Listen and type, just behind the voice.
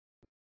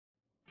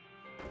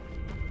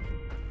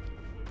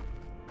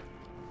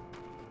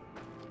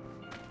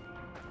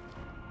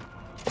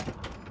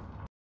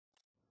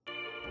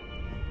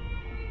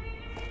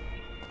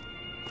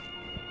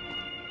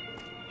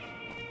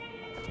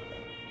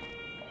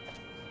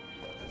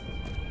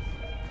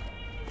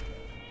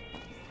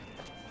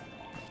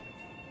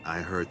I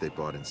heard they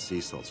brought in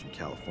sea salts from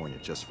California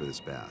just for this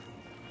bath.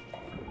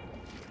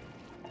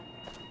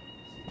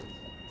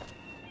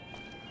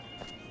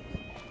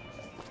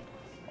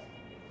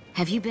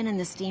 Have you been in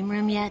the steam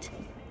room yet?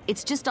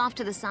 It's just off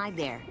to the side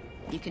there.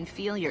 You can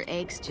feel your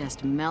aches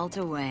just melt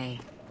away.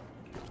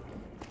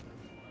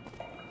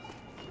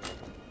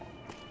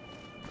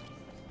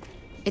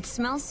 It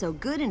smells so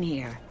good in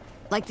here.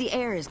 Like the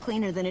air is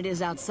cleaner than it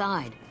is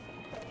outside.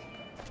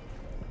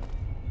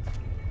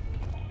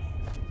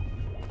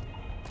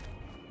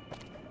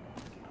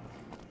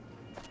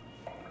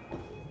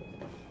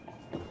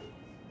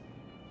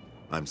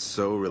 I'm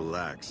so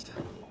relaxed.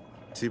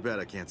 Too bad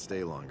I can't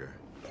stay longer.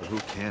 But who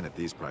can at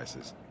these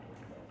prices?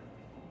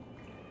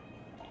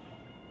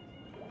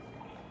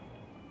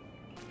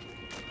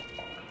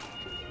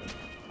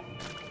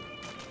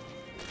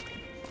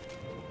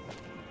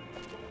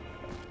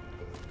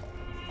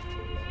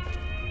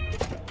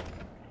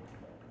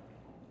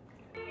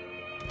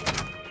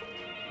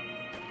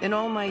 In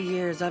all my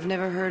years, I've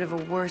never heard of a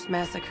worse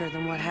massacre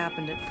than what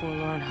happened at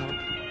Forlorn Hope.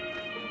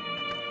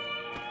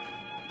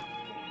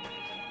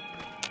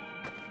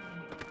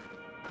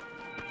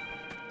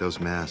 Those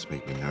masks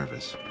make me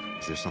nervous.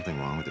 Is there something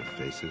wrong with their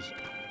faces?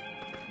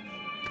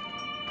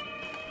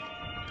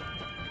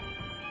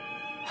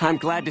 I'm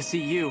glad to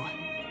see you.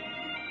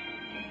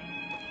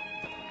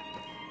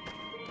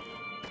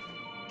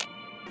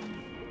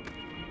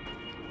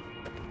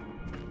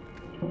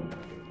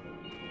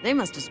 They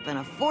must have spent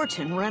a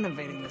fortune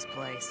renovating this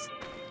place.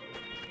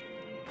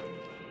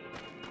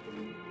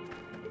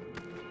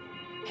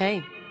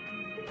 Hey.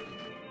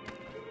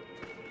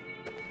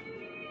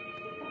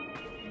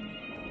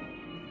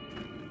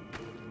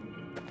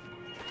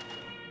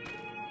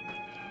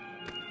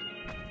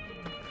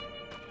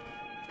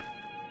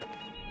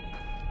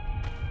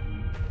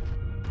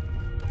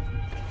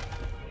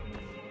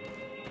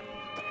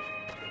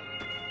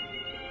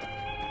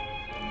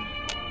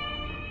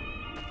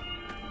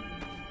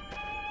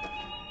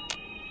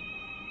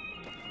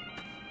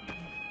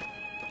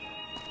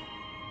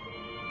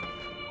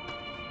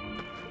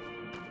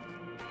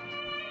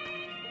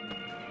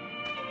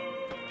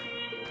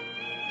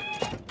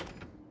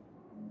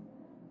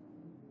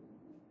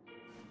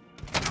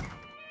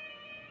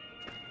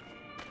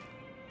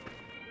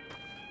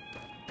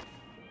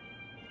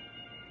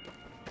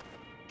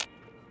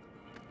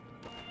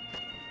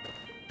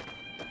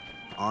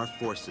 Our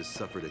forces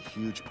suffered a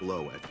huge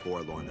blow at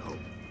Forlorn Hope.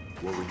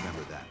 We'll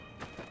remember that.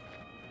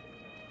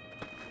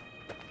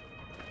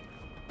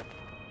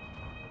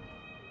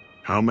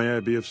 How may I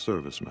be of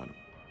service, madam?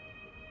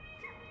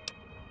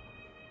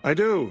 I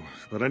do,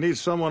 but I need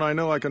someone I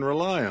know I can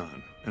rely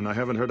on, and I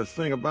haven't heard a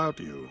thing about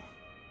you.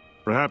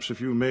 Perhaps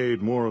if you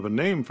made more of a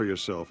name for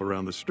yourself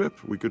around the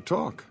Strip, we could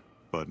talk,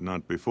 but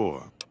not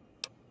before.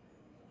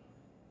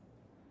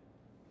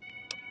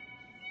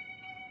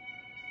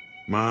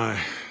 My,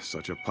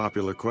 such a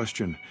popular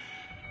question.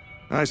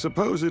 I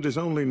suppose it is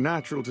only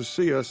natural to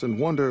see us and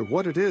wonder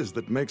what it is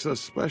that makes us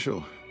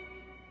special.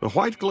 The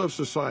White Glove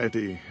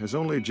Society has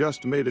only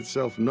just made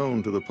itself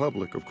known to the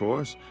public, of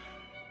course,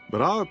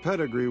 but our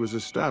pedigree was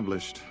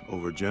established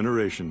over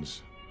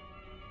generations.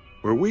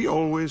 Were we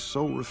always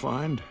so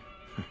refined?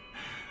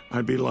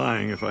 I'd be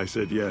lying if I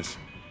said yes.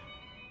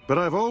 But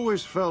I've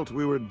always felt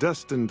we were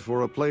destined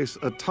for a place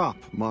atop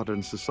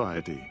modern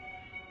society.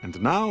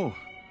 And now,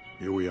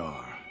 here we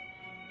are.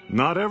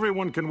 Not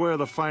everyone can wear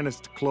the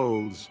finest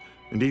clothes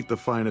and eat the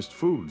finest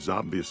foods,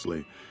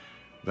 obviously.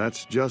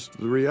 That's just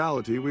the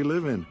reality we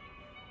live in.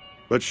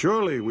 But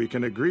surely we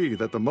can agree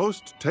that the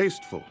most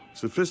tasteful,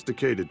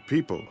 sophisticated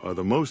people are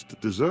the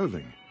most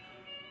deserving.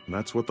 And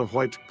that's what the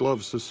White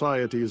Glove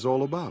Society is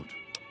all about.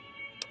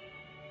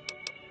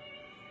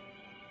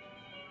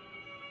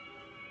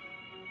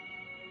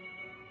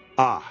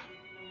 Ah,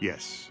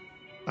 yes.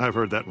 I've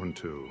heard that one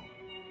too.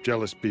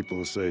 Jealous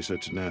people say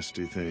such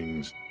nasty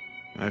things.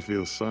 I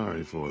feel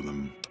sorry for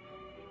them.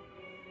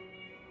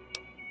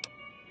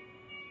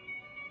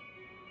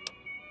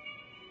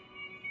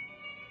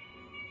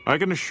 I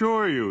can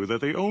assure you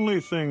that the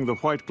only thing the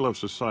White Glove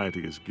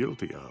Society is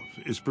guilty of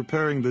is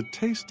preparing the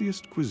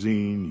tastiest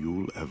cuisine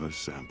you'll ever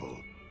sample.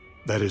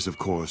 That is, of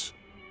course,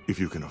 if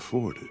you can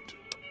afford it.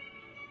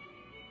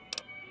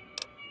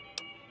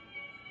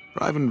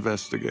 Private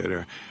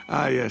investigator.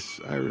 Ah, yes,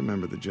 I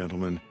remember the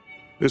gentleman.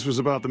 This was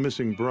about the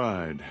missing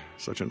bride.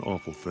 Such an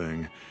awful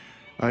thing.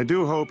 I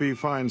do hope he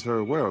finds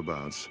her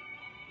whereabouts.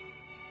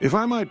 If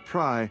I might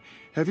pry,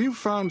 have you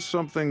found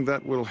something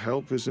that will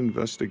help his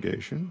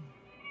investigation?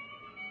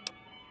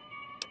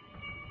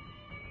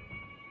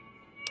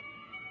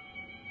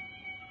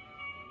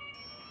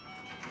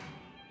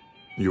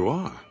 You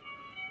are?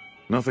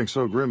 Nothing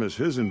so grim as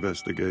his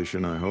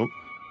investigation, I hope.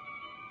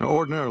 Now,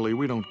 ordinarily,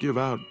 we don't give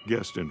out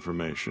guest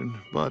information,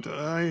 but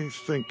I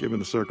think given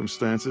the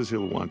circumstances,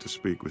 he'll want to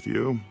speak with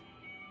you.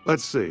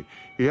 Let's see.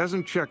 He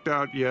hasn't checked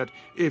out yet.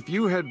 If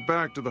you head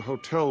back to the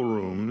hotel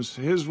rooms,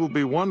 his will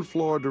be one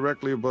floor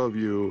directly above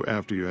you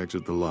after you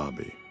exit the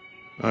lobby.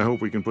 I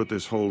hope we can put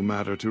this whole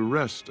matter to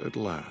rest at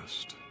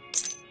last.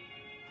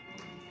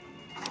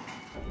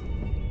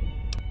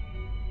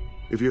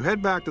 If you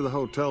head back to the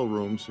hotel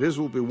rooms, his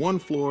will be one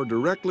floor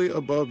directly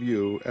above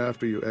you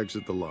after you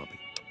exit the lobby.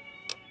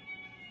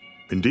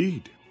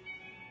 Indeed.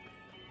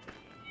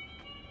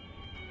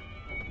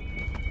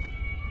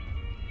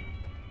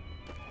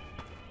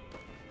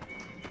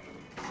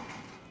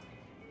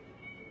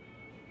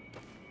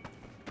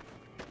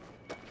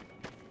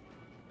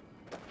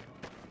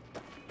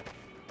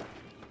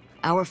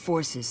 Our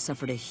forces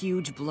suffered a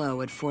huge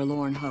blow at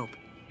Forlorn Hope.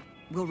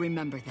 We'll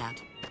remember that.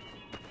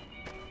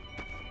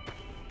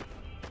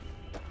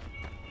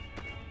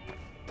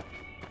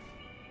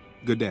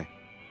 Good day.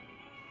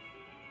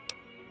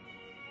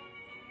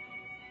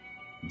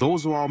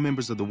 Those are all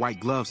members of the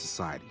White Glove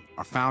Society.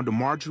 Our founder,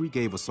 Marjorie,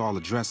 gave us all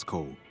a dress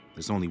code.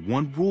 There's only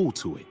one rule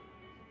to it.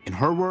 In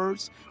her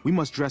words, we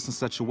must dress in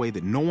such a way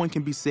that no one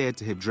can be said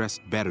to have dressed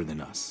better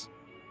than us.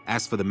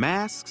 As for the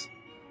masks,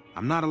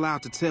 I'm not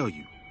allowed to tell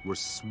you. We're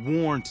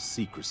sworn to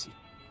secrecy.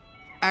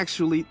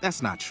 Actually,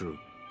 that's not true.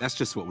 That's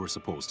just what we're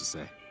supposed to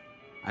say.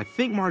 I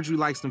think Marjorie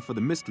likes them for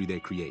the mystery they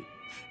create,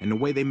 and the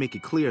way they make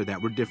it clear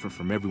that we're different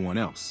from everyone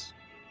else.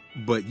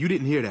 But you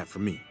didn't hear that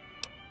from me.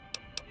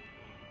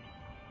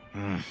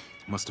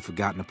 Must have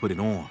forgotten to put it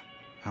on.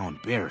 How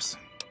embarrassing.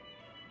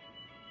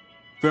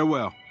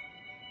 Farewell.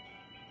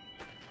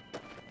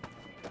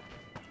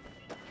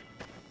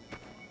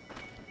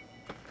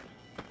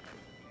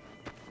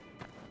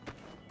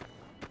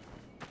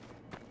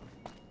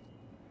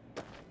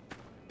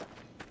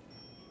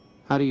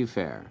 How do you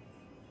fare?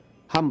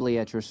 Humbly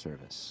at your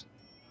service.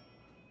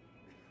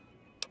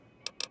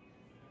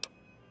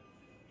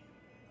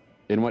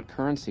 In what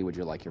currency would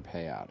you like your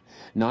payout?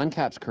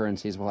 Non-caps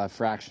currencies will have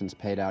fractions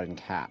paid out in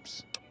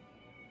caps.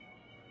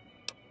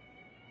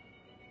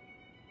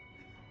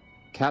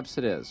 Caps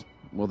it is.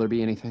 Will there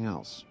be anything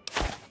else?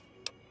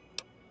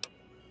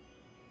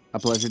 A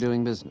pleasure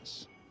doing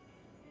business.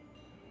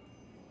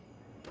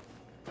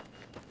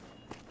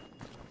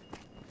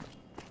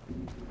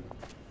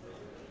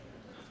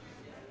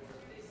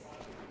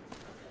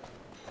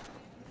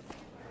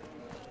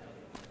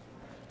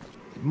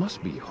 It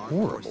must be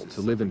horrible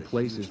to live in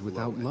places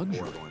without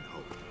luxury.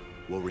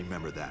 We'll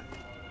remember that.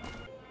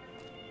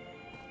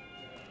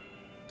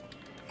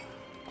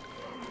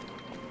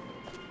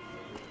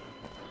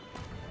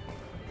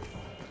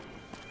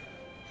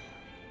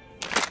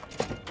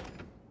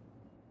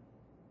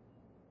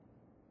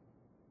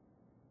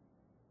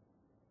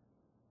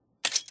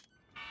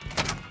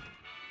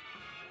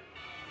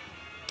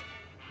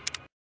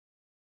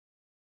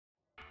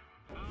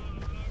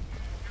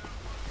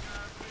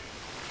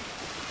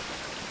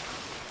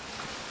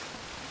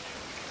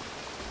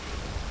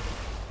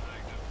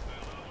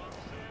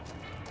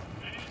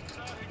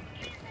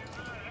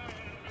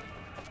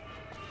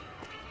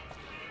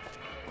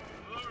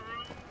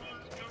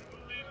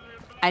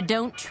 I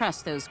don't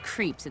trust those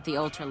creeps at the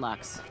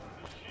Ultralux.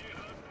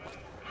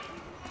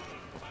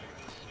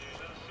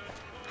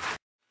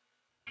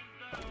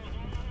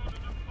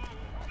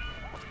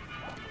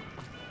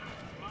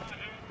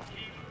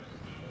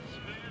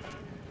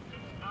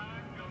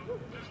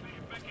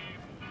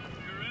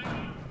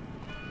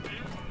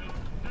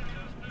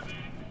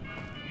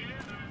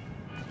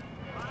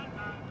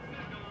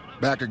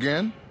 Back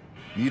again?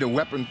 Need a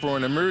weapon for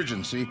an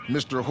emergency?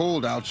 Mr.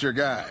 Holdout's your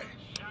guy.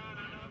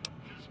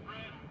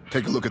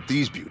 Take a look at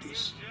these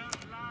beauties.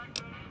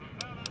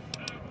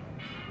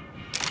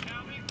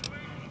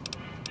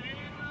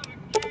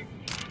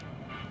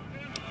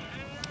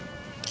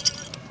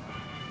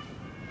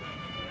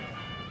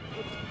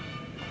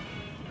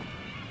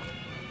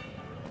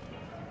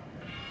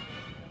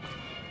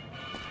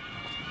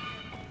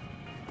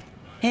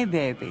 Hey,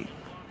 baby.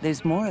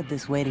 There's more of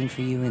this waiting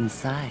for you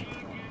inside.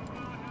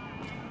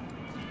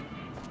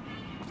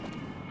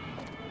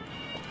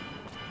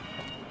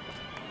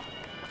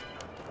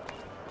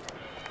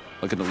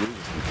 Looking to lose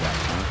some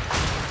caps,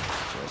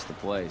 huh? Just the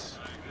place.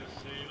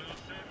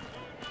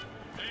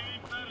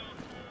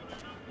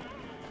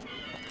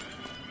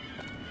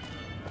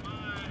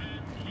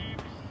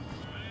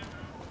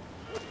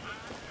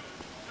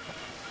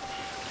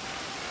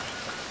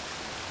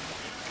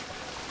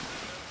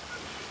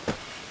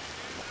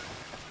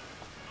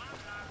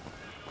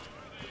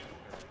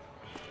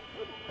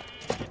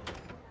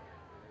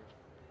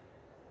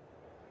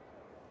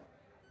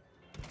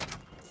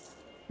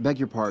 Beg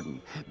your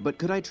pardon, but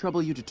could I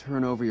trouble you to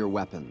turn over your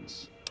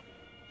weapons?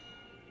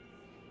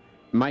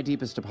 My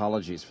deepest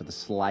apologies for the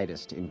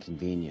slightest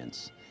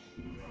inconvenience.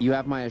 You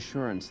have my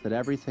assurance that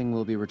everything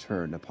will be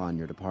returned upon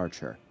your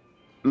departure.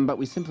 But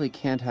we simply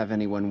can't have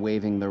anyone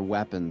waving their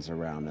weapons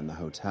around in the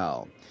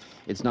hotel.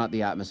 It's not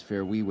the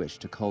atmosphere we wish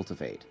to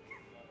cultivate.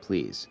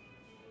 Please,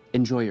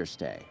 enjoy your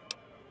stay.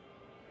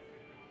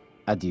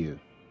 Adieu.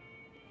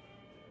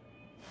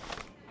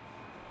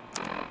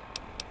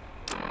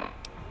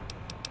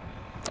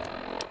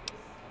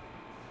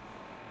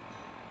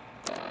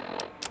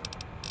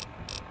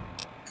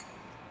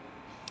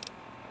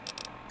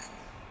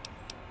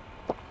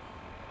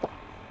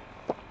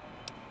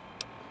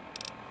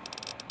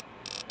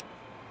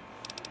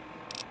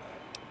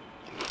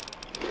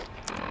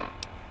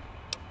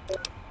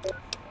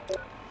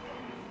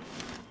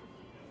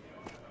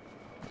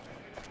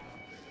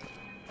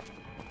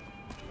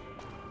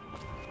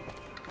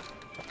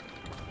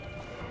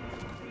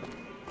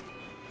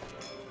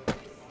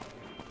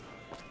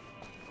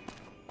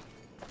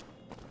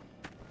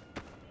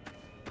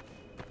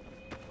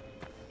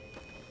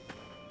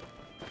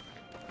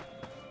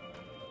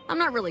 I'm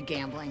not really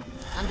gambling.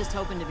 I'm just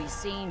hoping to be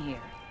seen here.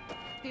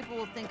 People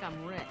will think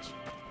I'm rich.